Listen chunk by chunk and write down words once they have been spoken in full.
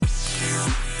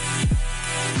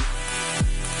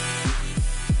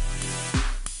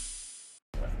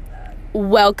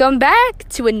Welcome back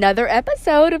to another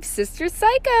episode of Sister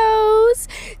Psychos.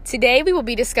 Today we will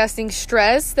be discussing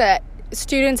stress that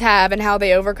students have and how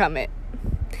they overcome it.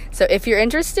 So if you're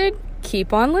interested,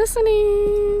 keep on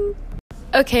listening.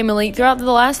 Okay, Malik, throughout the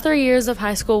last 3 years of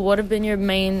high school, what have been your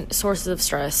main sources of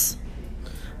stress?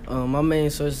 My main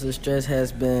sources of stress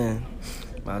has been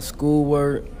my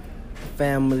schoolwork,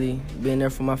 family, being there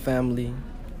for my family,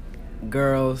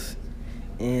 girls,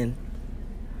 and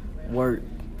work.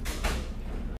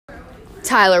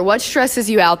 Tyler, what stresses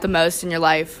you out the most in your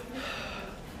life?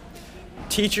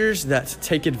 Teachers that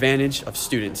take advantage of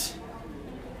students.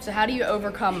 So how do you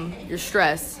overcome your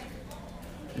stress?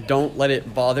 Don't let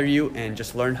it bother you and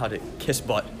just learn how to kiss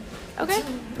butt. Okay.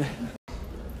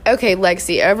 Okay,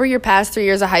 Lexi, over your past 3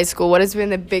 years of high school, what has been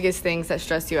the biggest things that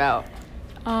stress you out?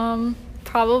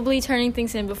 Probably turning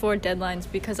things in before deadlines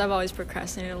because I've always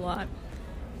procrastinated a lot.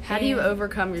 How do you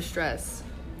overcome your stress?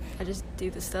 I just do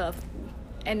the stuff,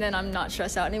 and then I'm not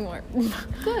stressed out anymore.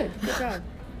 Good job.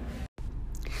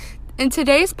 In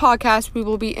today's podcast, we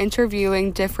will be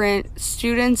interviewing different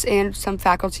students and some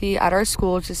faculty at our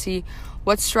school to see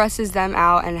what stresses them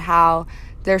out and how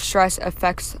their stress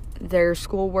affects their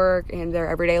schoolwork and their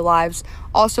everyday lives.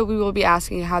 Also, we will be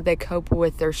asking how they cope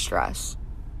with their stress.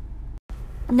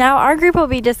 Now, our group will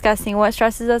be discussing what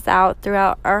stresses us out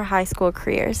throughout our high school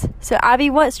careers. So,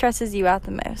 Abby, what stresses you out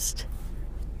the most?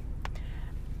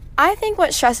 I think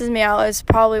what stresses me out is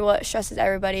probably what stresses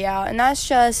everybody out, and that's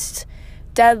just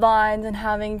deadlines and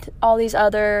having all these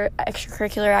other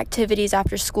extracurricular activities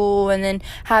after school, and then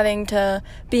having to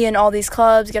be in all these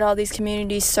clubs, get all these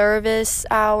community service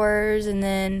hours, and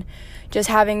then just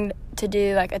having to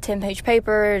do like a 10-page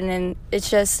paper, and then it's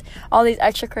just all these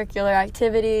extracurricular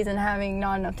activities and having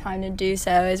not enough time to do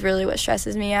so is really what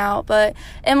stresses me out. But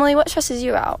Emily, what stresses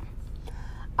you out?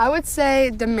 I would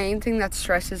say the main thing that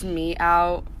stresses me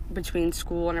out between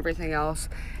school and everything else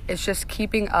is just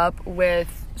keeping up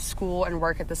with school and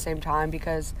work at the same time,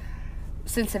 because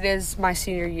since it is my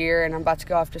senior year and I'm about to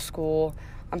go off to school,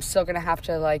 I'm still going to have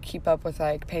to keep up with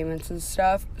payments and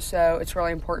stuff. So it's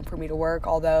really important for me to work,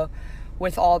 although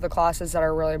with all the classes that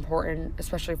are really important,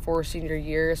 especially for senior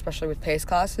year, especially with PACE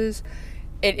classes,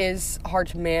 it is hard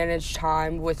to manage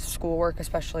time with schoolwork,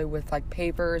 especially with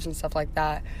papers and stuff like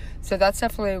that. So that's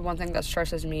definitely one thing that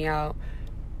stresses me out.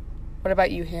 What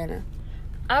about you, Hannah?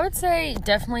 I would say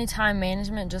definitely time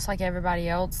management, just like everybody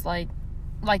else. Like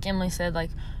Emily said,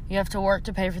 you have to work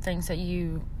to pay for things that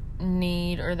you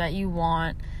need or that you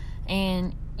want.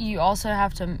 And you also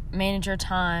have to manage your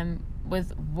time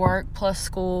with work plus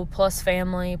school plus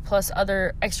family plus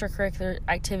other extracurricular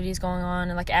activities going on.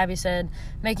 And like Abby said,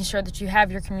 making sure that you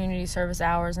have your community service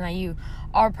hours and that you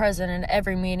are present in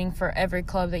every meeting for every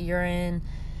club that you're in.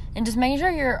 And just making sure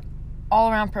you're all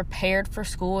around prepared for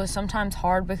school is sometimes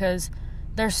hard because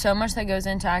there's so much that goes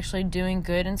into actually doing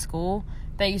good in school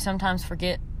that you sometimes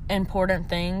forget important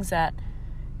things that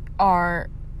are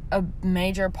a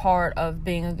major part of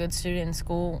being a good student in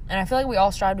school. And I feel like we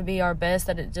all strive to be our best,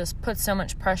 that it just puts so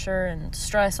much pressure and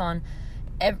stress on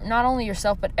not only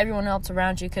yourself but everyone else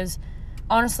around you, because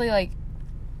honestly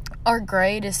our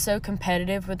grade is so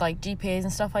competitive with GPAs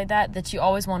and stuff like that you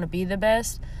always want to be the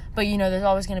best, but there's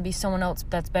always going to be someone else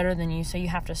that's better than you, so you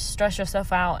have to stress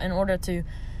yourself out in order to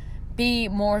be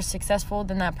more successful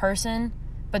than that person.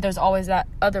 But there's always that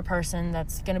other person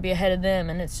that's going to be ahead of them,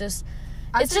 and it's just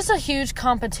a huge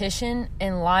competition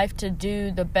in life to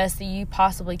do the best that you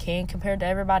possibly can compared to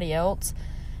everybody else.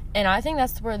 And I think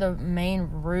that's where the main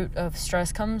root of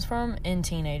stress comes from in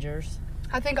teenagers.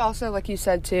 I think also, like you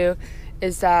said too,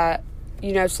 is that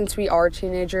since we are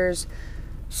teenagers,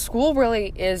 school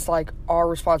really is our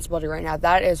responsibility right now.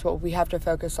 That is what we have to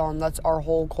focus on. That's our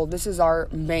whole goal. This is our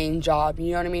main job.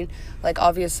 You know what I mean?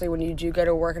 Obviously when you do go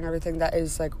to work and everything, that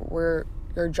is where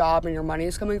your job and your money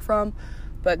is coming from.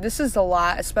 But this is the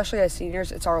last, especially as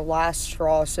seniors, it's our last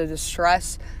straw. So the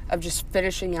stress of just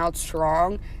finishing out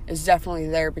strong is definitely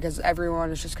there because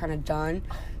everyone is just kind of done.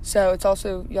 So it's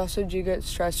also, you also do get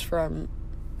stressed from,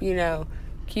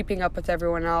 keeping up with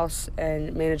everyone else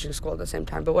and managing school at the same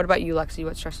time. But what about you, Lexi?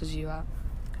 What stresses you out?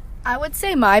 I would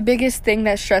say my biggest thing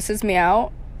that stresses me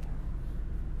out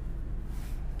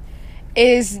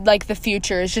is the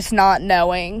future, is just not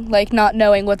knowing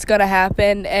what's going to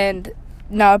happen and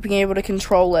not being able to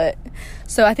control it.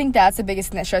 So I think that's the biggest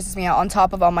thing that stresses me out, on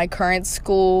top of all my current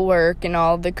schoolwork and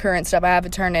all the current stuff I have to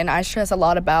turn in. I stress a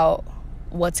lot about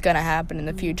what's going to happen in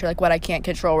the future, what I can't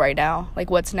control right now,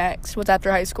 what's next, what's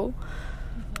after high school.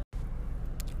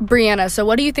 Brianna, so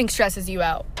what do you think stresses you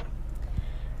out?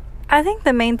 I think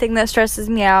the main thing that stresses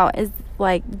me out is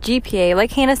GPA.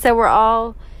 Like Hannah said, we're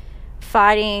all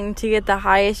fighting to get the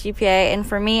highest GPA. And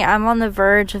for me, I'm on the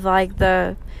verge of like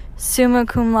the summa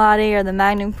cum laude or the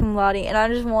magna cum laude, and I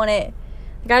just want it.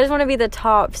 Like, I just want to be the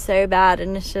top so bad,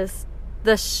 and it's just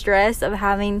the stress of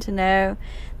having to know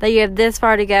that you have this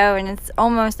far to go, and it's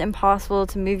almost impossible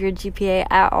to move your GPA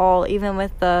at all, even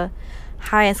with the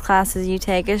highest classes you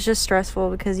take. It's just stressful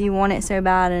because you want it so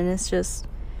bad, and it's just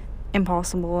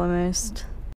impossible almost.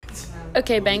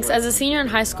 Okay, Banks, as a senior in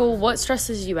high school, what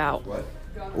stresses you out?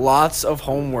 Lots of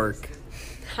homework.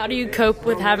 How do you cope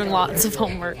with having lots of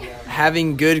homework?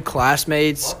 Having good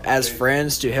classmates as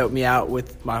friends to help me out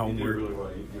with my homework.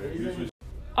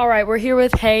 All right, we're here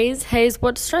with Hayes. Hayes,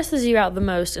 what stresses you out the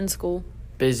most in school?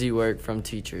 Busy work from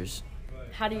teachers.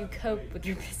 How do you cope with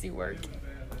your busy work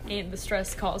and the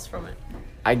stress caused from it?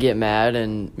 I get mad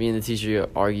and me and the teacher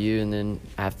argue, and then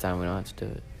half the time we don't have to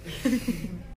do it.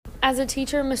 As a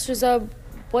teacher, Mr. Zub,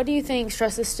 what do you think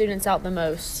stresses students out the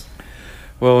most?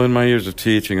 Well, in my years of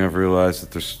teaching, I've realized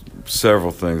that there's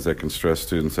several things that can stress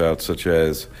students out, such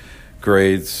as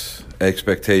grades,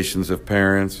 expectations of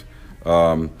parents.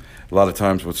 A lot of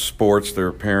times with sports,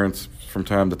 their parents from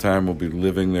time to time will be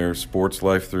living their sports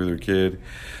life through their kid.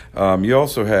 You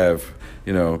also have,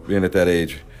 being at that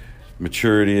age,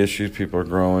 maturity issues. People are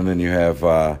growing, and you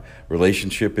have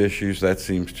relationship issues. That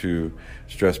seems to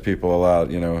stress people a lot,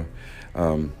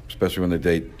 especially when they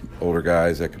date older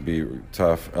guys. That can be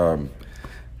tough.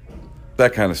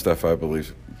 That kind of stuff, I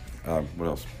believe. What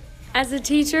else? As a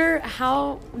teacher,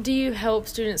 how do you help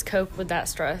students cope with that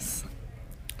stress?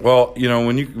 Well,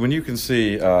 when you can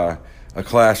see a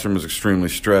classroom is extremely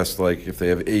stressed, like if they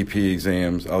have AP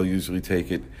exams, I'll usually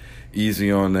take it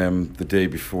easy on them the day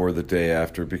before, the day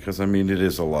after, because, it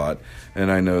is a lot.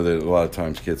 And I know that a lot of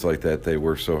times kids like that, they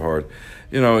work so hard.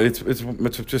 It's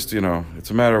just, it's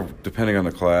a matter of depending on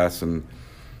the class, and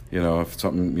if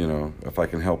something, if I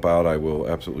can help out, I will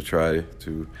absolutely try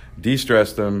to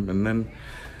de-stress them, and then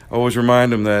always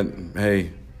remind them that,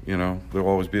 hey, there'll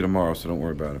always be tomorrow, so don't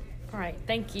worry about it. All right,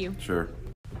 thank you. Sure.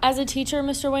 As a teacher,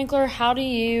 Mr. Winkler, how do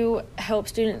you help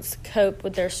students cope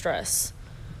with their stress?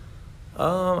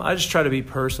 I just try to be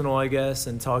personal, I guess,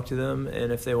 and talk to them,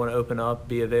 and if they want to open up,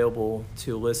 be available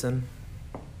to listen.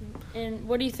 And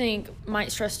what do you think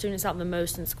might stress students out the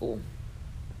most in school?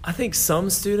 I think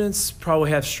some students probably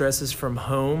have stresses from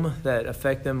home that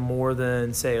affect them more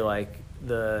than, say, like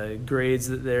the grades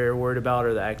that they're worried about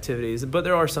or the activities. But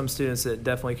there are some students that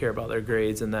definitely care about their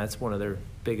grades, and that's one of their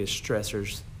biggest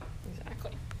stressors.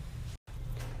 Exactly.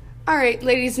 All right,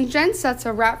 ladies and gents, that's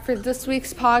a wrap for this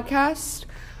week's podcast.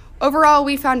 Overall,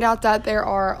 we found out that there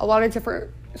are a lot of different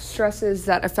stresses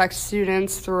that affect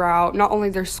students throughout not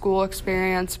only their school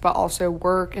experience, but also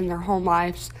work and their home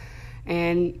lives,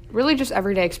 and really just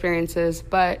everyday experiences.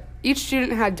 But each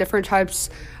student had different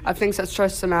types of things that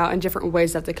stress them out and different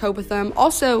ways that they cope with them.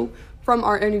 Also, from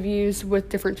our interviews with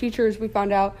different teachers, we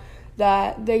found out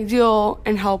that they deal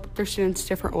and help their students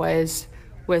different ways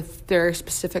with their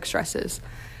specific stresses.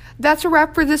 That's a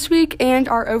wrap for this week and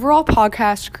our overall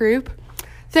podcast group.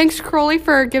 Thanks, Crowley,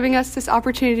 for giving us this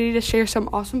opportunity to share some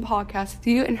awesome podcasts with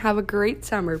you, and have a great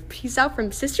summer. Peace out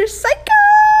from Sister Psych.